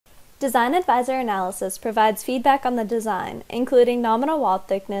Design Advisor Analysis provides feedback on the design, including nominal wall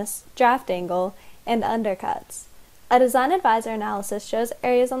thickness, draft angle, and undercuts. A Design Advisor analysis shows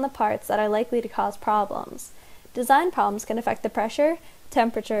areas on the parts that are likely to cause problems. Design problems can affect the pressure,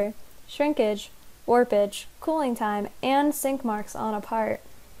 temperature, shrinkage, warpage, cooling time, and sink marks on a part.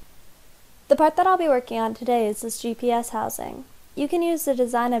 The part that I'll be working on today is this GPS housing. You can use the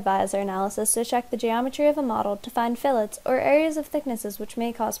Design Advisor analysis to check the geometry of a model to find fillets or areas of thicknesses which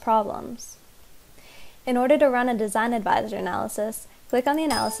may cause problems. In order to run a Design Advisor analysis, click on the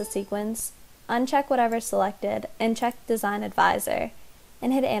analysis sequence, uncheck whatever's selected, and check Design Advisor,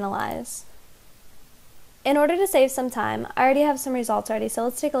 and hit Analyze. In order to save some time, I already have some results ready, so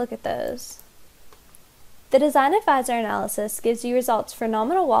let's take a look at those. The Design Advisor analysis gives you results for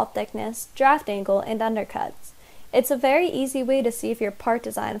nominal wall thickness, draft angle, and undercuts. It's a very easy way to see if your part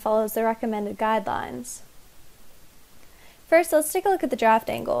design follows the recommended guidelines. First, let's take a look at the draft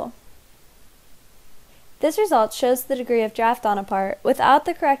angle. This result shows the degree of draft on a part. Without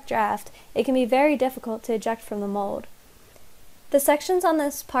the correct draft, it can be very difficult to eject from the mold. The sections on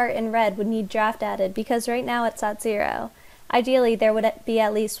this part in red would need draft added because right now it's at 0. Ideally, there would be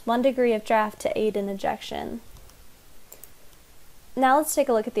at least 1 degree of draft to aid in ejection. Now let's take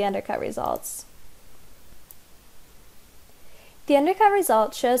a look at the undercut results. The undercut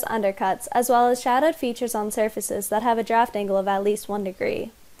result shows undercuts as well as shadowed features on surfaces that have a draft angle of at least 1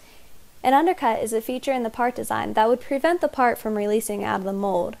 degree. An undercut is a feature in the part design that would prevent the part from releasing out of the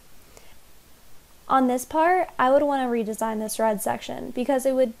mold. On this part, I would want to redesign this red section because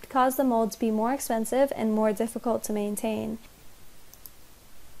it would cause the mold to be more expensive and more difficult to maintain.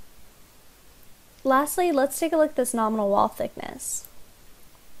 Lastly, let's take a look at this nominal wall thickness.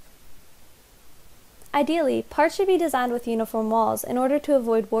 Ideally, parts should be designed with uniform walls in order to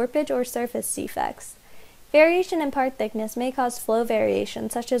avoid warpage or surface defects. Variation in part thickness may cause flow variation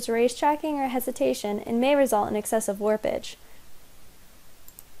such as race tracking or hesitation and may result in excessive warpage.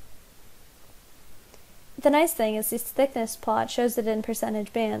 The nice thing is this thickness plot shows it in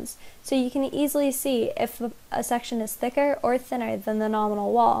percentage bands, so you can easily see if a section is thicker or thinner than the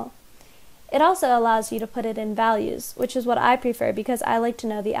nominal wall. It also allows you to put it in values, which is what I prefer because I like to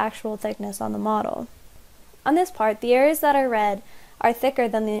know the actual thickness on the model. On this part, the areas that are red are thicker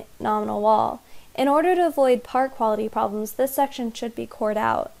than the nominal wall. In order to avoid part quality problems, this section should be cored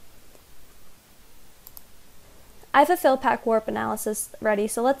out. I have a fill pack warp analysis ready,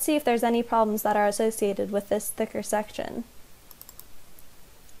 so let's see if there's any problems that are associated with this thicker section.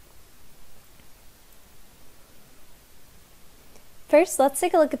 First, let's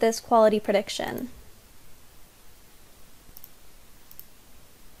take a look at this quality prediction.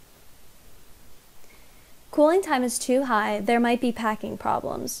 Cooling time is too high, there might be packing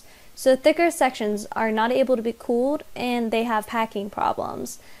problems. So thicker sections are not able to be cooled and they have packing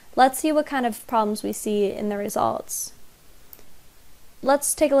problems. Let's see what kind of problems we see in the results.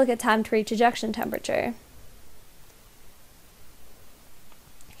 Let's take a look at time to reach ejection temperature.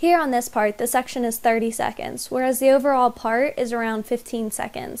 Here on this part, the section is 30 seconds, whereas the overall part is around 15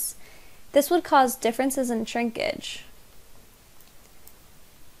 seconds. This would cause differences in shrinkage.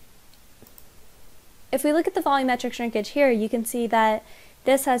 If we look at the volumetric shrinkage here, you can see that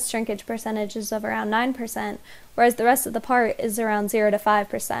this has shrinkage percentages of around 9%, whereas the rest of the part is around 0 to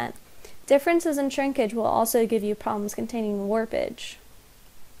 5%. Differences in shrinkage will also give you problems containing warpage.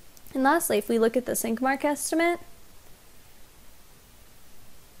 And lastly, if we look at the sink mark estimate,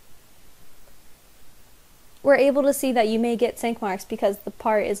 we're able to see that you may get sink marks because the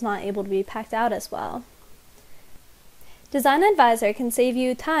part is not able to be packed out as well. Design Advisor can save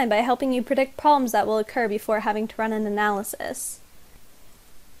you time by helping you predict problems that will occur before having to run an analysis.